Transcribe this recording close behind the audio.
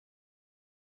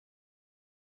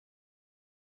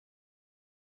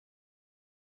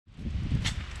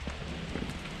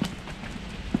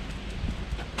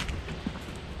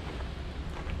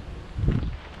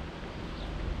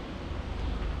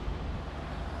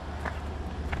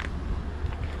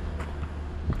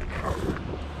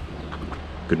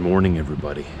Good morning,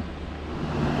 everybody.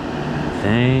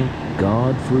 Thank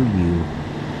God for you.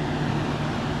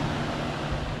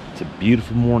 It's a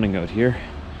beautiful morning out here.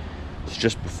 It's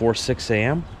just before 6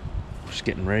 a.m. Just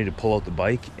getting ready to pull out the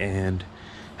bike and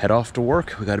head off to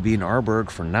work. We got to be in Arborg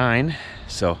for 9,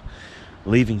 so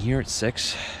leaving here at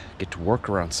 6. Get to work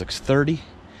around 6:30.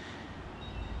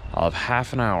 I'll have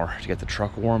half an hour to get the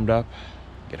truck warmed up,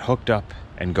 get hooked up,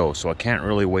 and go. So I can't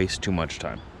really waste too much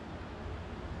time.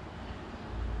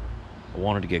 I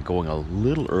wanted to get going a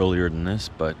little earlier than this,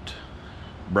 but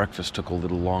breakfast took a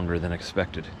little longer than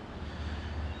expected.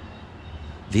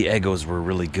 The Eggos were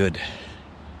really good.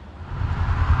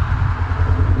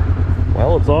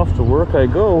 Well, it's off to work I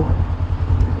go.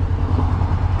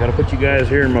 Gotta put you guys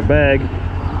here in my bag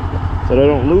so that I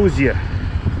don't lose you.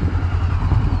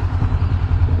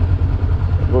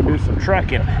 Go do some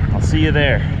trekking. I'll see you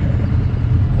there.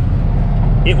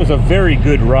 It was a very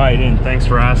good ride in, thanks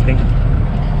for asking.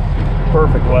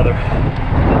 Perfect weather.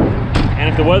 And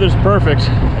if the weather's perfect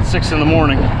at 6 in the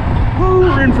morning,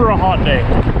 we're in for a hot day.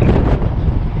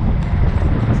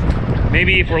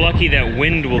 Maybe if we're lucky that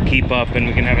wind will keep up and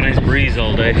we can have a nice breeze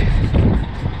all day.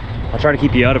 I'll try to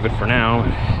keep you out of it for now.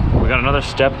 We got another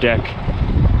step deck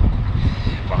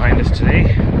behind us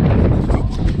today.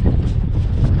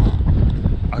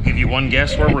 I'll give you one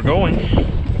guess where we're going.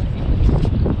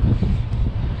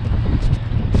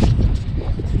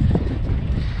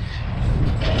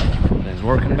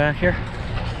 Working back here.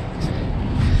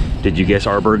 Did you guess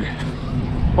Arborg?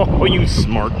 Oh, you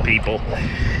smart people.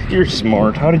 You're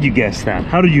smart. How did you guess that?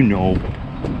 How did you know?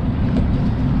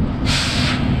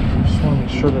 Just want to make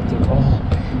sure that they're all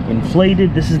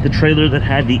inflated. This is the trailer that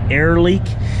had the air leak.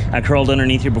 I crawled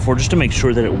underneath here before just to make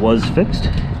sure that it was fixed.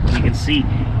 You can see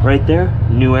right there,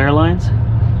 New Airlines.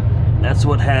 That's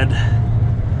what had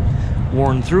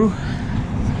worn through.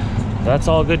 That's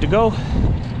all good to go.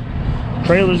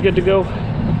 Trailer's good to go.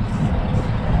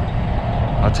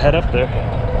 Let's head up there.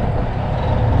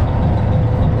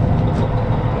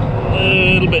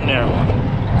 A little bit narrow.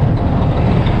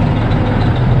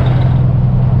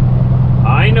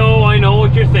 I know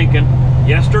what you're thinking.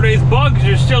 Yesterday's bugs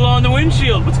are still on the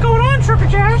windshield. What's going on, Tripper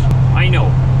Josh? I know.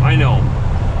 I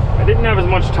didn't have as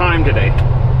much time today.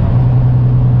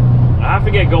 I have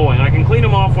to get going. I can clean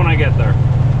them off when I get there.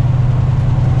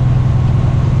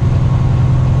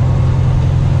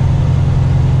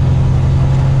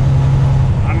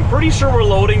 Pretty sure we're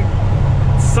loading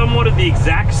somewhat of the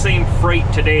exact same freight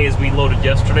today as we loaded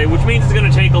yesterday, which means it's going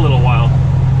to take a little while.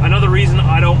 Another reason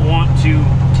I don't want to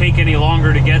take any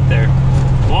longer to get there.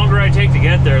 The longer I take to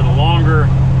get there, the longer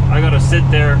I gotta sit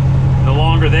there, the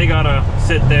longer they gotta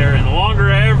sit there, and the longer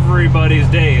everybody's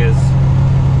day is.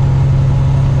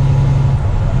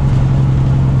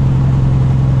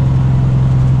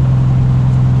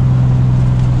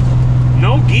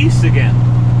 No geese again.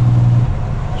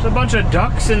 There's a bunch of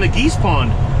ducks in the geese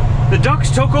pond. The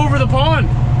ducks took over the pond.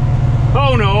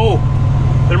 Oh no,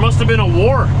 there must have been a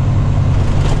war.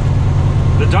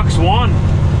 The ducks won.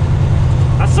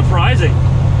 That's surprising,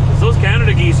 because those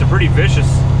Canada geese are pretty vicious.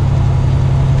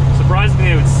 Surprisingly,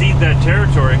 they would cede that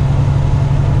territory.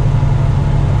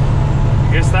 I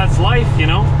guess that's life, you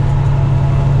know?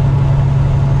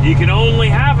 You can only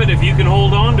have it if you can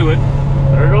hold on to it.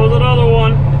 There goes another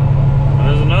one. And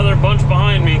there's another bunch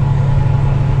behind me.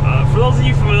 For those of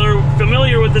you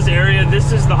familiar with this area,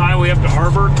 this is the highway up to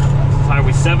Arborg. This is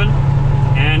Highway 7.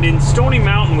 And in Stony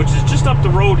Mountain, which is just up the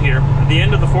road here, at the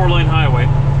end of the 4-lane highway,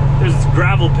 there's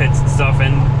gravel pits and stuff,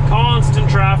 and constant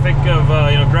traffic of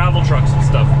gravel trucks and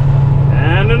stuff.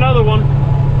 And another one.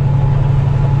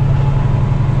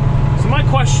 So my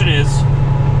question is,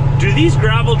 do these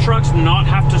gravel trucks not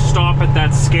have to stop at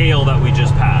that scale that we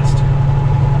just passed?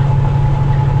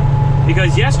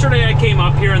 Because yesterday I came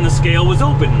up here and the scale was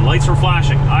open and lights were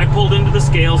flashing. I pulled into the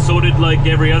scale, so did like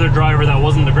every other driver that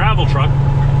wasn't a gravel truck.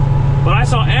 But I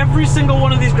saw every single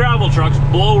one of these gravel trucks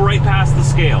blow right past the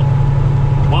scale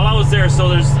while I was there. So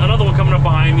there's another one coming up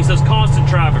behind me, says constant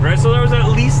traffic, right? So there was at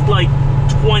least like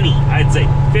 20, I'd say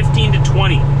 15 to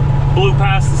 20 blew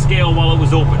past the scale while it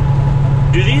was open.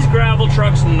 Do these gravel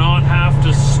trucks not have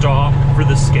to stop for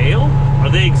the scale? Are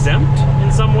they exempt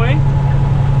in some way?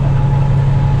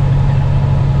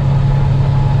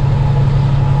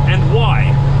 And why?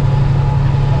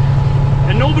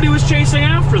 And nobody was chasing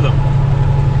after them.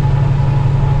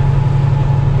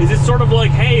 Is it sort of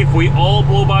like, hey, if we all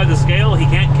blow by the scale, he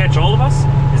can't catch all of us?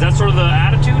 Is that sort of the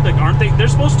attitude? Like, aren't they? They're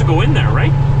supposed to go in there,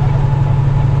 right?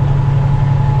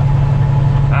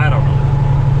 I don't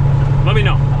know. Let me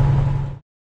know.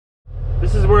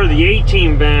 This is where the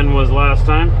A-Team van was last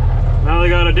time. Now they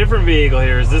got a different vehicle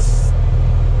here. Is this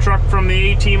truck from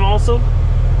the A-team also.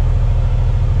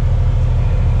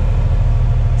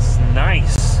 It's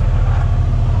nice.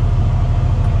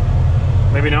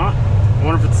 Maybe not. I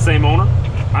wonder if it's the same owner.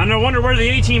 I wonder where the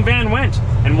A-team van went.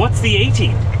 And what's the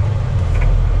A-team?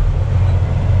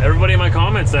 Everybody in my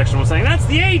comment section was saying, that's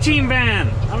the A-team van!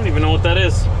 I don't even know what that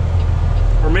is.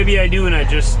 Or maybe I do and I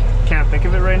just can't think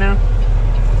of it right now.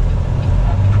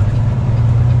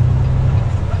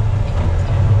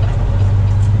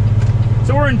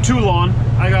 So we're in Toulon.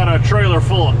 I got a trailer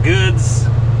full of goods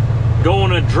going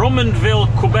to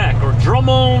Drummondville, Quebec, or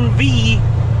Drummondville,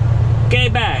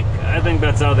 Quebec. I think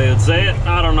that's how they would say it.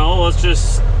 I don't know. Let's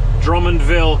just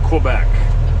Drummondville, Quebec.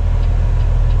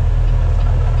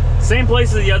 Same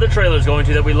place as the other trailer's going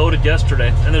to that we loaded yesterday.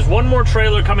 And there's one more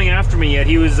trailer coming after me yet.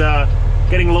 He was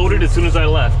getting loaded as soon as I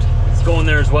left. It's going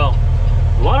there as well.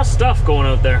 A lot of stuff going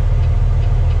out there.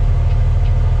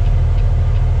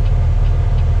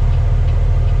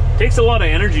 Takes a lot of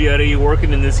energy out of you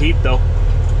working in this heat though.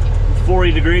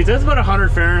 40 degrees, that's about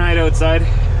 100 Fahrenheit outside.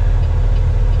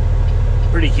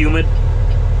 Pretty humid,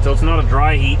 so it's not a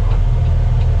dry heat.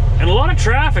 And a lot of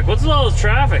traffic. What's all this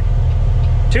traffic?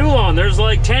 Toulon, there's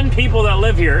like 10 people that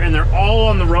live here and they're all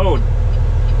on the road.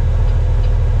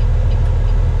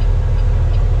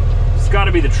 It's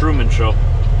gotta be the Truman Show.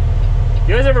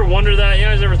 You guys ever wonder that? You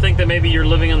guys ever think that maybe you're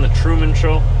living on the Truman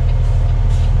Show?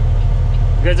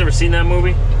 You guys ever seen that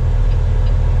movie?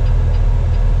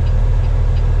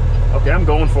 Okay, I'm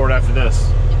going for it after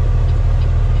this.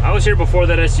 I was here before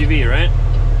that SUV, right?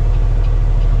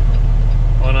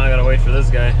 Oh, now I gotta wait for this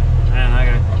guy. Man, I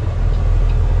gotta...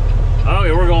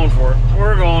 Okay, we're going for it.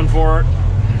 We're going for it.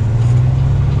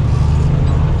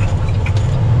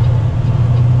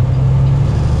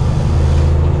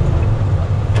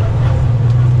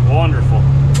 Wonderful.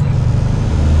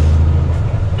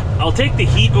 I'll take the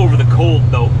heat over the cold,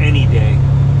 though, any day.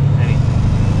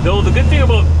 Though the good thing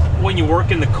about when you work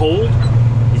in the cold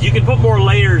is you can put more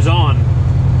layers on.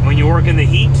 When you work in the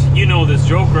heat, you know this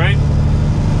joke, right?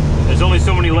 There's only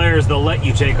so many layers they'll let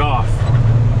you take off.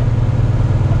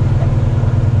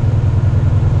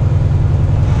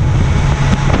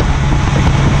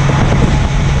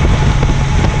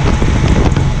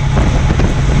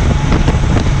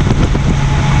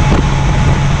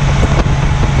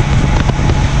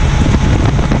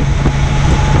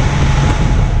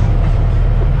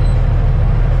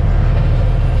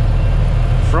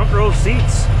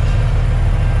 Seats.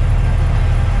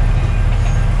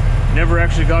 Never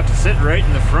actually got to sit right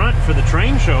in the front for the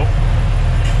train show.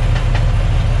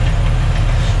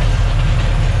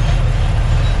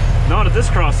 Not at this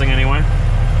crossing anyway.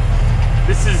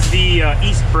 This is the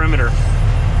East Perimeter,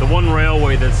 the one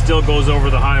railway that still goes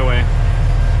over the highway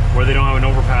where they don't have an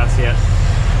overpass yet.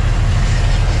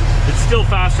 It's still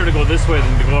faster to go this way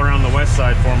than to go around the west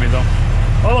side for me though.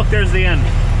 Oh look, there's the end.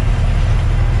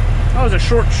 That was a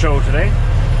short show today.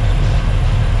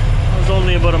 It was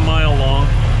only about a mile long.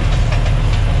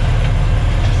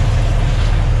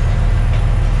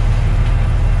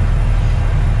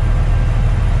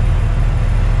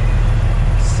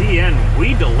 CN,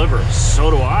 we deliver. So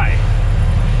do I.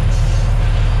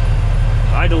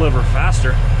 I deliver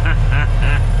faster.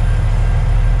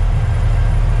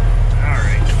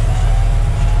 Alright.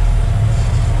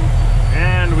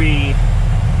 And we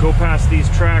go past these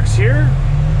tracks here.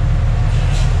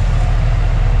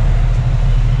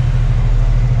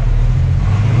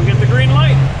 The green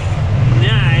light.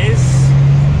 Nice.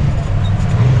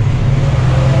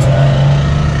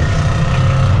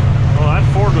 Oh, that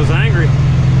Ford was angry.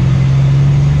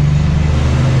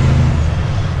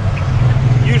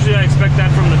 Usually I expect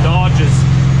that from the Dodges.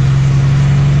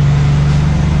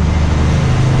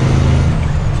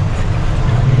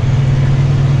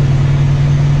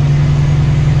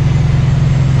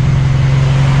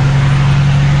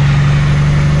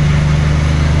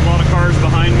 A lot of cars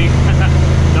behind me.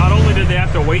 Not only did they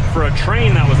have to wait for a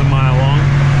train that was a mile long,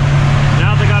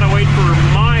 now they gotta wait for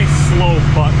my slow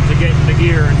butt to get into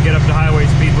gear and get up to highway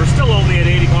speed. We're still only at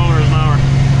 80 kilometers an hour.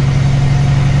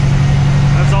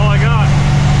 That's all I got.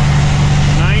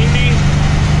 90.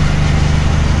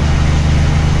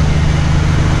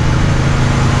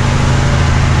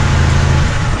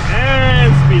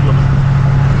 And speed limit.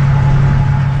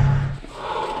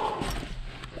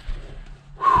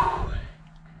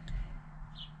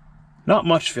 Not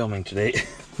much filming today,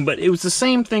 but it was the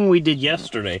same thing we did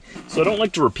yesterday, so I don't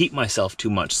like to repeat myself too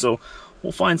much, so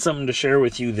we'll find something to share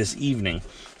with you this evening.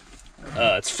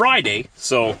 It's Friday,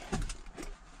 so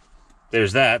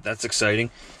there's that. That's exciting.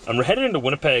 I'm headed into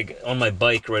Winnipeg on my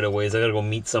bike right away, so I gotta go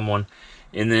meet someone,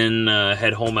 And then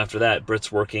head home after that.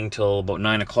 Britt's working till about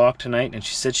 9 o'clock tonight, and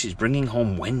she said she's bringing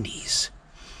home Wendy's.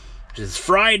 It's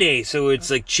Friday, so it's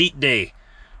like cheat day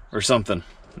or something.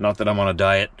 Not that I'm on a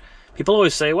diet. People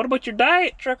always say, what about your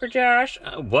diet, Trucker Josh?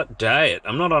 What diet?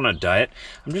 I'm not on a diet.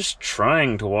 I'm just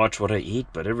trying to watch what I eat,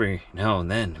 but every now and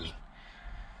then, I mean,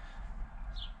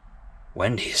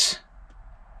 Wendy's.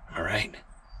 All right,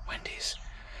 Wendy's.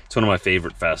 It's one of my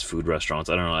favorite fast food restaurants.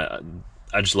 I don't know,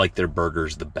 I just like their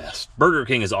burgers the best. Burger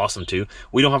King is awesome too.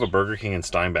 We don't have a Burger King in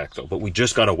Steinbach though, but we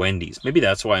just got a Wendy's. Maybe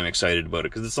that's why I'm excited about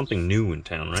it, because it's something new in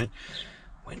town, right?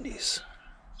 Wendy's.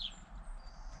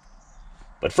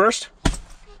 But first,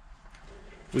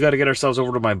 we got to get ourselves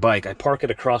over to my bike. I park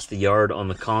it across the yard on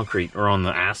the concrete, or on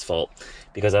the asphalt,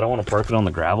 because I don't want to park it on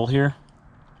the gravel here.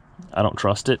 I don't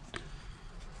trust it.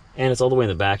 And it's all the way in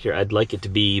the back here. I'd like it to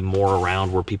be more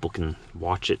around where people can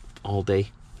watch it all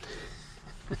day.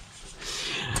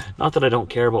 Not that I don't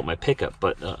care about my pickup,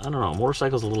 but I don't know, a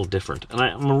motorcycle's a little different. And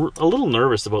I'm a little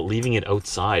nervous about leaving it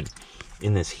outside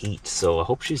in this heat, so I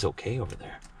hope she's okay over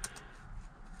there.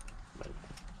 But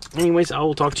anyways, I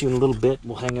will talk to you in a little bit.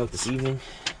 We'll hang out this evening.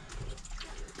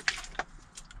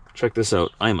 Check this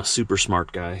out. I am a super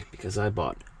smart guy because I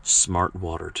bought smart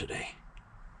water today.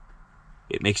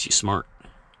 It makes you smart.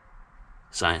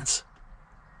 Science.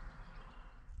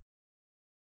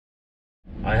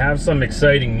 I have some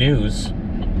exciting news.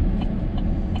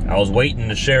 I was waiting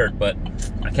to share it, but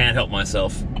I can't help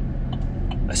myself.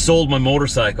 I sold my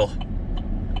motorcycle.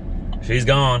 She's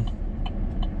gone.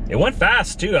 It went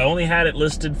fast too. I only had it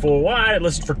listed for, well, I had it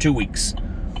listed for 2 weeks.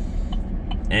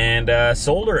 And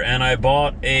sold her, and I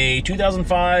bought a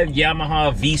 2005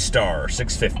 Yamaha V-Star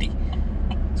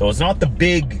 650. So it's not the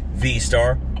big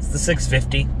V-Star, it's the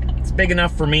 650. It's big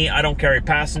enough for me. I don't carry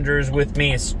passengers with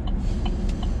me.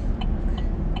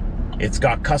 It's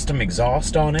got custom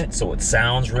exhaust on it, so it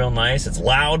sounds real nice. It's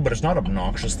loud, but it's not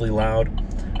obnoxiously loud.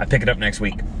 I pick it up next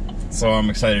week, so I'm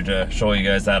excited to show you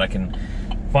guys that. I can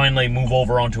finally move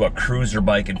over onto a cruiser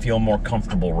bike and feel more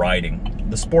comfortable riding.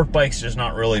 The sport bike's just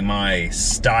not really my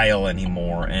style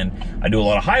anymore, and I do a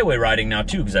lot of highway riding now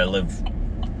too, because I live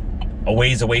a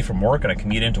ways away from work and I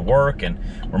commute into work, and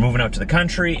we're moving out to the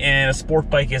country, and a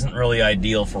sport bike isn't really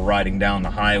ideal for riding down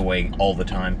the highway all the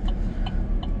time.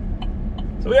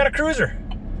 So we got a cruiser.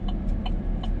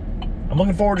 I'm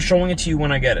looking forward to showing it to you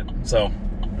when I get it. So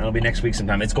that'll be next week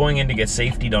sometime. It's going in to get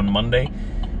safetied on Monday,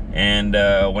 and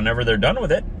whenever they're done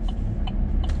with it,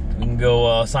 we can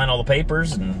go sign all the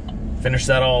papers and finish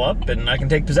that all up, and I can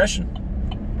take possession.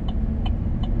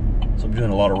 So I'm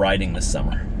doing a lot of riding this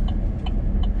summer.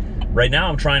 Right now,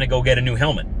 I'm trying to go get a new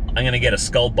helmet. I'm going to get a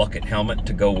skull bucket helmet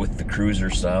to go with the cruiser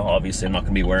style. Obviously, I'm not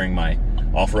going to be wearing my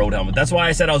off-road helmet. That's why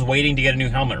I said I was waiting to get a new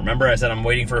helmet. Remember, I said I'm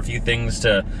waiting for a few things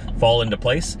to fall into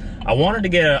place. I wanted to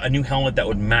get a new helmet that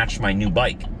would match my new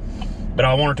bike. But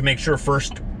I wanted to make sure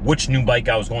first which new bike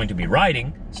I was going to be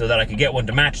riding so that I could get one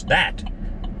to match that.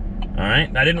 All right?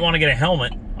 I didn't want to get a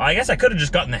helmet. I guess I could have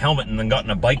just gotten the helmet and then gotten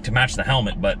a bike to match the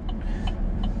helmet, but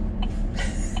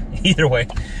either way,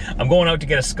 I'm going out to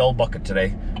get a skull bucket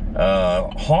today.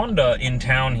 Honda in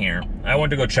town here. I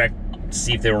went to go check to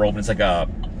see if they were open. It's like a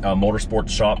motorsports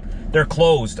shop. They're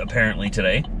closed apparently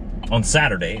today, on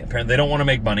Saturday. Apparently they don't want to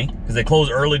make money because they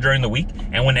close early during the week,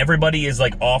 and when everybody is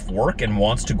like off work and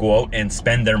wants to go out and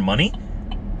spend their money,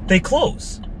 they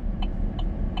close.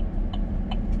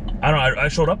 I don't know, I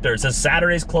showed up there, it says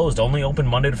Saturday's closed, only open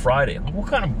Monday to Friday. I'm like, what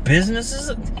kind of business is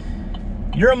it?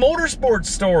 You're a motorsports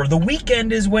store. The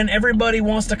weekend is when everybody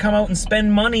wants to come out and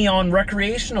spend money on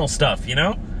recreational stuff, you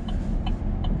know?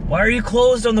 Why are you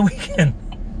closed on the weekend?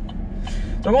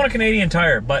 So I'm going to Canadian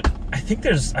Tire, but I think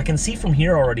I can see from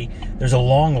here already, there's a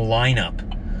long lineup.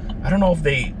 I don't know if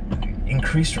they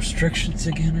increased restrictions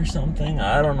again or something.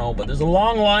 I don't know, but there's a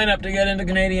long lineup to get into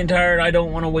Canadian Tire, and I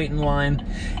don't want to wait in line.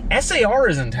 SAR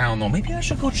is in town, though. Maybe I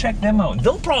should go check them out.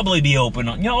 They'll probably be open.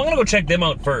 You know, I'm going to go check them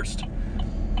out first.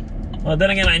 Well,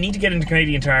 then again, I need to get into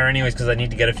Canadian Tire anyways because I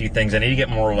need to get a few things. I need to get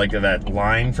more like that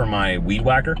line for my weed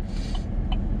whacker.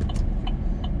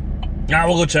 Alright,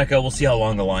 we'll go check out. We'll see how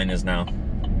long the line is now.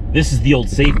 This is the old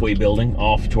Safeway building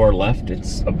off to our left.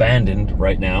 It's abandoned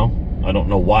right now. I don't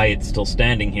know why it's still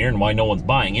standing here and why no one's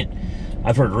buying it.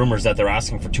 I've heard rumors that they're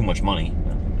asking for too much money.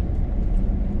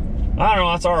 I don't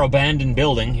know, that's our abandoned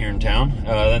building here in town.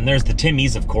 Then there's the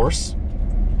Timmy's, of course.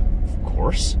 Of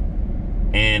course.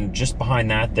 And just behind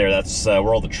that there, that's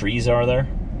where all the trees are there.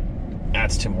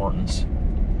 That's Tim Hortons.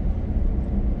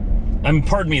 I mean,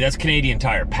 pardon me, that's Canadian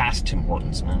Tire, past Tim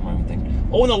Hortons. Oh,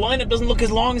 and the lineup doesn't look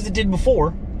as long as it did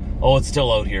before. Oh, it's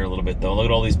still out here a little bit, though. Look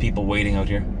at all these people waiting out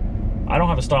here. I don't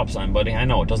have a stop sign, buddy. I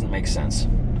know, it doesn't make sense.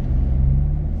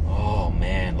 Oh,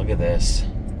 man, look at this.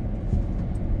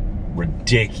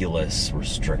 Ridiculous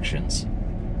restrictions.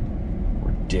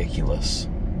 Ridiculous.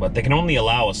 But they can only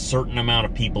allow a certain amount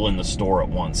of people in the store at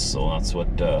once, so that's what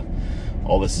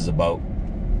all this is about.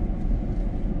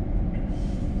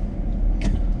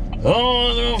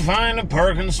 Oh, we'll find a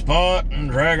parking spot and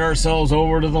drag ourselves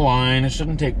over to the line. It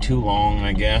shouldn't take too long,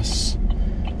 I guess.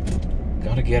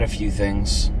 Gotta get a few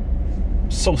things.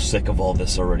 I'm so sick of all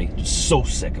this already. Just so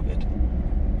sick of it.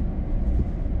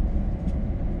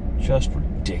 Just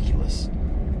ridiculous.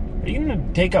 Are you gonna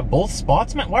take up both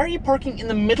spots, man? Why are you parking in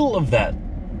the middle of that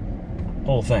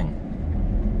whole thing?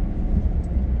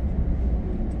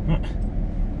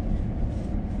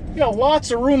 You got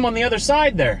lots of room on the other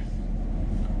side there.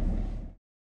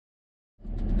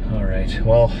 Alright,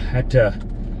 well, I had to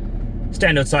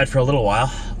stand outside for a little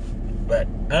while, but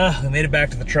we made it back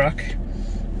to the truck.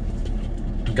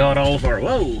 Got all of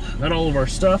our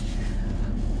stuff.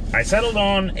 I settled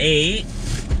on a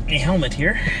helmet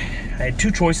here. I had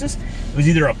two choices. It was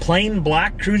either a plain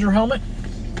black cruiser helmet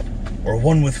or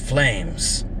one with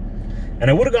flames. And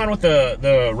I would have gone with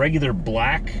the regular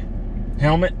black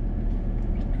helmet,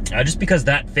 just because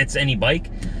that fits any bike.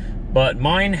 But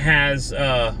mine has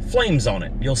flames on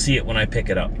it. You'll see it when I pick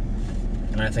it up.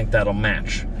 And I think that'll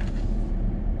match.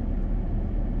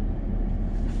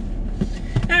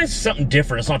 And it's something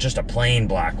different. It's not just a plain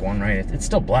black one, right? It's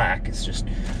still black. It's just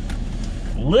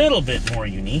a little bit more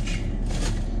unique.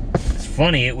 It's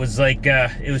funny. It was like,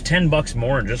 it was $10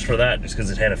 more just for that, just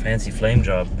because it had a fancy flame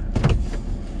job.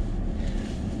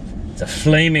 It's a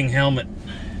flaming helmet.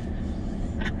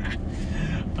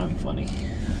 I'm funny.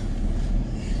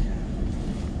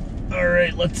 All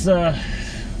right, let's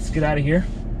get out of here.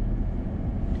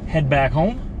 Head back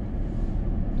home.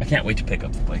 I can't wait to pick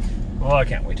up the bike. Oh, I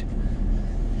can't wait.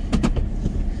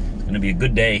 It's gonna be a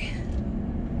good day.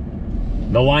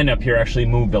 The lineup here actually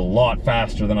moved a lot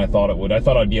faster than I thought it would. I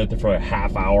thought I'd be out there for a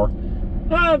half hour.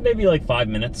 Maybe like 5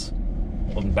 minutes.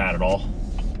 Wasn't bad at all.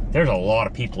 There's a lot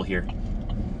of people here.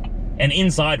 And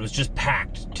inside was just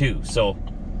packed too, so.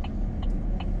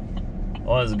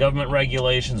 Well, as the government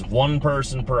regulations, 1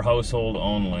 person per household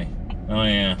only. Oh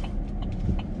yeah.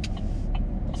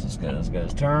 This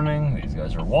guy's turning. These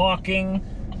guys are walking.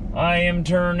 I am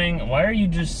turning. Why are you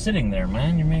just sitting there,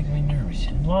 man? You're making me nervous.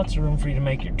 Lots of room for you to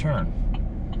make your turn.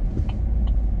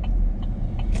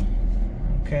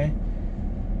 Okay.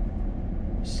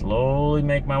 Slowly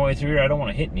make my way through here. I don't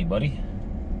want to hit anybody.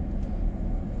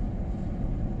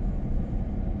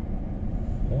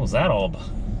 What was that all about?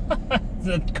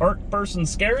 Did the cart person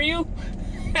scare you?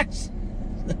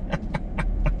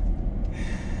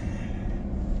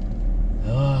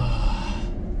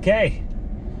 Okay.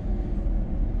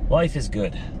 Life is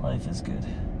good. Life is good.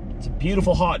 It's a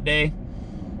beautiful hot day.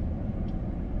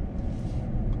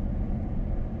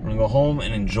 I'm gonna go home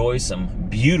and enjoy some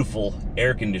beautiful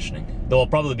air conditioning. Though I'll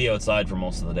probably be outside for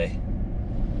most of the day.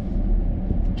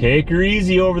 Take her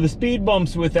easy over the speed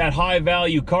bumps with that high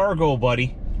value cargo,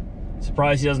 buddy.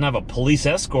 Surprised he doesn't have a police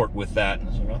escort with that.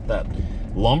 Got that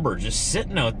lumber just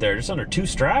sitting out there, just under 2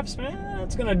 straps, man.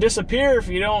 It's gonna disappear if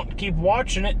you don't keep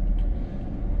watching it.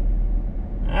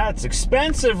 That's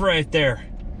expensive right there.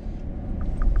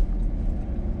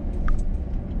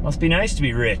 Must be nice to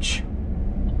be rich.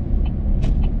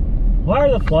 Why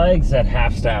are the flags at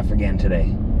half-staff again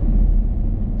today?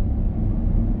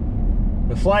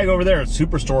 The flag over there at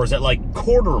Superstore is at like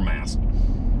quarter-mast.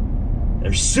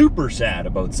 They're super sad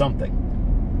about something.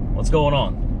 What's going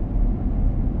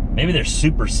on? Maybe they're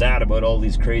super sad about all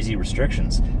these crazy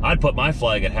restrictions. I'd put my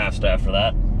flag at half-staff for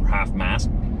that, or half-mast.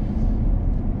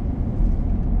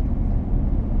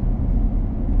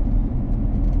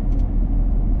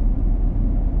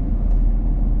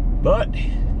 But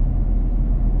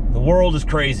the world is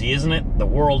crazy, isn't it? The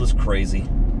world is crazy.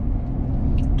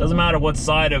 Doesn't matter what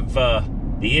side of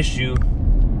the issue's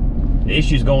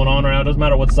going on right now. Doesn't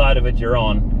matter what side of it you're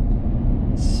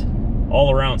on. It's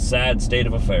all around sad state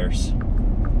of affairs.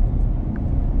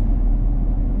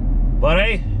 But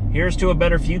hey, here's to a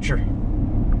better future.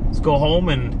 Let's go home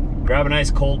and grab a nice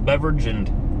cold beverage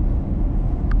and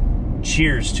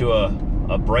cheers to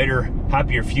a brighter,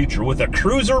 happier future with a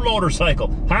cruiser motorcycle.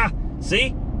 Ha!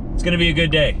 See? It's gonna be a good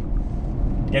day.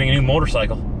 Getting a new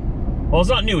motorcycle. Well, it's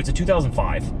not new, it's a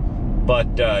 2005.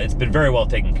 But it's been very well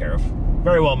taken care of.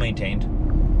 Very well maintained.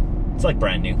 It's like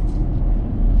brand new.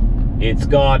 It's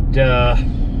got, I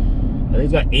think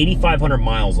it's got 8,500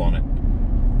 miles on it.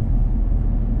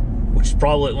 Which is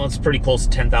probably, well, it's pretty close to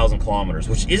 10,000 kilometers,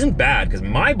 which isn't bad, because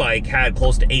my bike had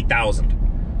close to 8,000.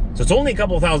 So it's only a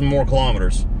couple of thousand more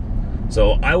kilometers.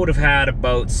 So I would have had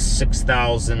about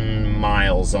 6,000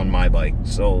 miles on my bike.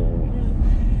 So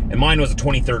And mine was a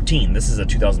 2013. This is a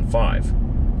 2005.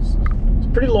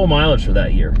 It's pretty low mileage for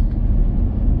that year.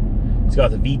 It's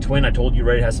got the V-twin. I told you,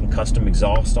 right? It has some custom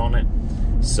exhaust on it.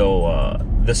 So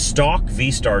the stock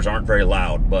V-Stars aren't very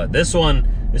loud, but this one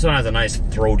has a nice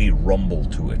throaty rumble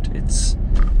to it. It's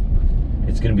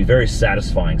going to be very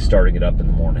satisfying starting it up in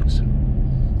the mornings.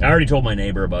 I already told my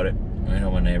neighbor about it. I know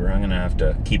my neighbor. I'm going to have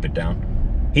to keep it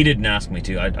down. He didn't ask me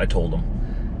to. I told him.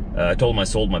 I told him I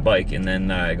sold my bike, and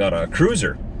then I got a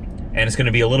cruiser. And it's going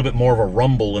to be a little bit more of a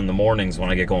rumble in the mornings when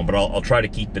I get going, but I'll try to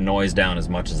keep the noise down as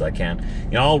much as I can.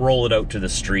 You know, I'll roll it out to the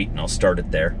street, and I'll start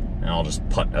it there, and I'll just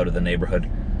putt out of the neighborhood.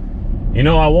 You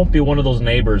know, I won't be one of those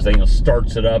neighbors that, you know,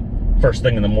 starts it up first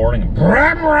thing in the morning and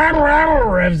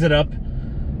revs it up,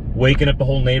 waking up the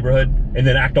whole neighborhood, and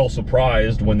then act all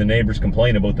surprised when the neighbors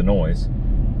complain about the noise.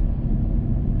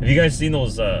 Have you guys seen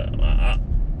those,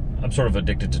 I'm sort of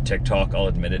addicted to TikTok, I'll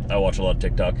admit it. I watch a lot of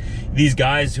TikTok. These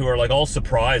guys who are like all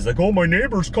surprised, like, oh, my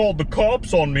neighbors called the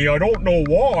cops on me, I don't know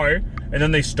why. And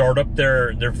then they start up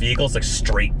their vehicles, like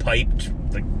straight piped,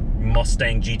 like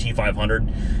Mustang GT 500,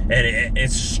 and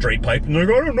it's straight piped. And they're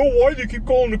like, I don't know why they keep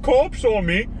calling the cops on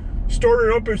me.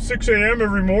 Started up at 6 a.m.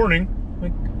 every morning.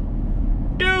 Like,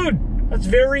 dude, that's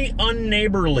very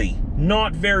unneighborly.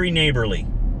 Not very neighborly.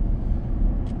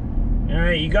 All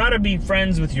right, you gotta be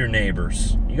friends with your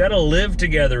neighbors. You gotta live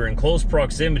together in close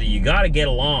proximity. You gotta get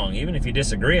along, even if you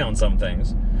disagree on some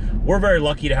things. We're very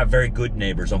lucky to have very good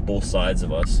neighbors on both sides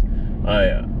of us.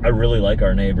 I really like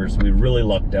our neighbors. We really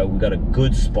lucked out. We got a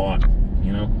good spot,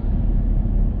 you know?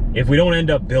 If we don't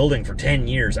end up building for 10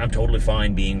 years, I'm totally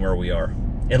fine being where we are.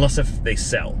 Unless if they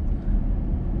sell.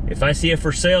 If I see a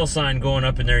for sale sign going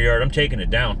up in their yard, I'm taking it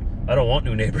down. I don't want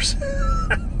new neighbors.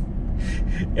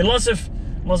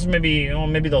 Unless maybe, oh,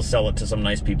 maybe they'll sell it to some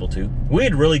nice people too. We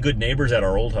had really good neighbors at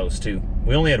our old house too.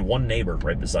 We only had one neighbor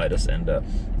right beside us, and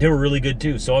they were really good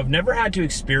too. So I've never had to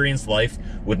experience life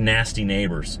with nasty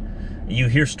neighbors. You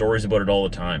hear stories about it all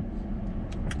the time.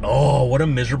 Oh, what a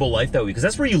miserable life that would be. Because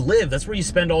that's where you live. That's where you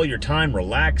spend all your time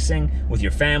relaxing with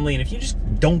your family. And if you just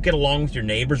don't get along with your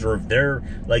neighbors, or if they're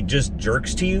like just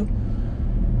jerks to you,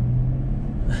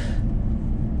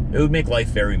 it would make life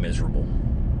very miserable.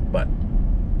 But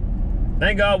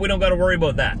thank God we don't got to worry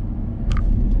about that.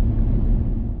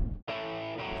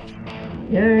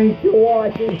 Thanks for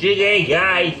watching today,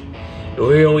 guys.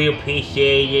 Really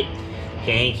appreciate it.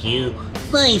 Thank you.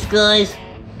 Thanks, guys.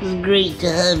 It's great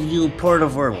to have you a part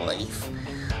of our life.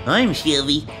 I'm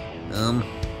Chevy.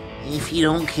 If you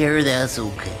don't care, that's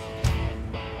okay.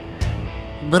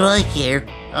 But I care.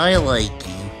 I like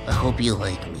you. I hope you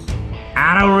like me.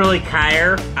 I don't really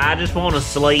care. I just want to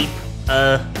sleep.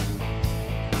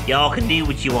 Y'all can do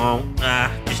what you want.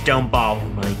 Just don't bother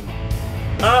me.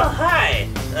 Oh, hi.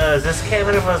 Is this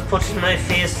Kevin if I was putting my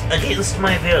face against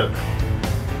my build?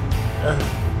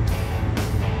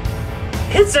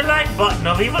 Hit the like button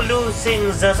of even those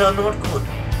things that are not good.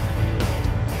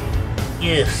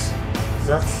 Yes. Is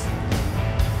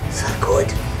that good?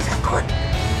 Is that good?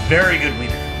 Very good,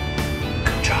 leader.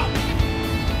 Good job.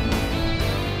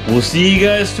 We'll see you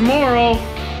guys tomorrow.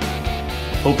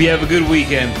 Hope you have a good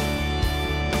weekend.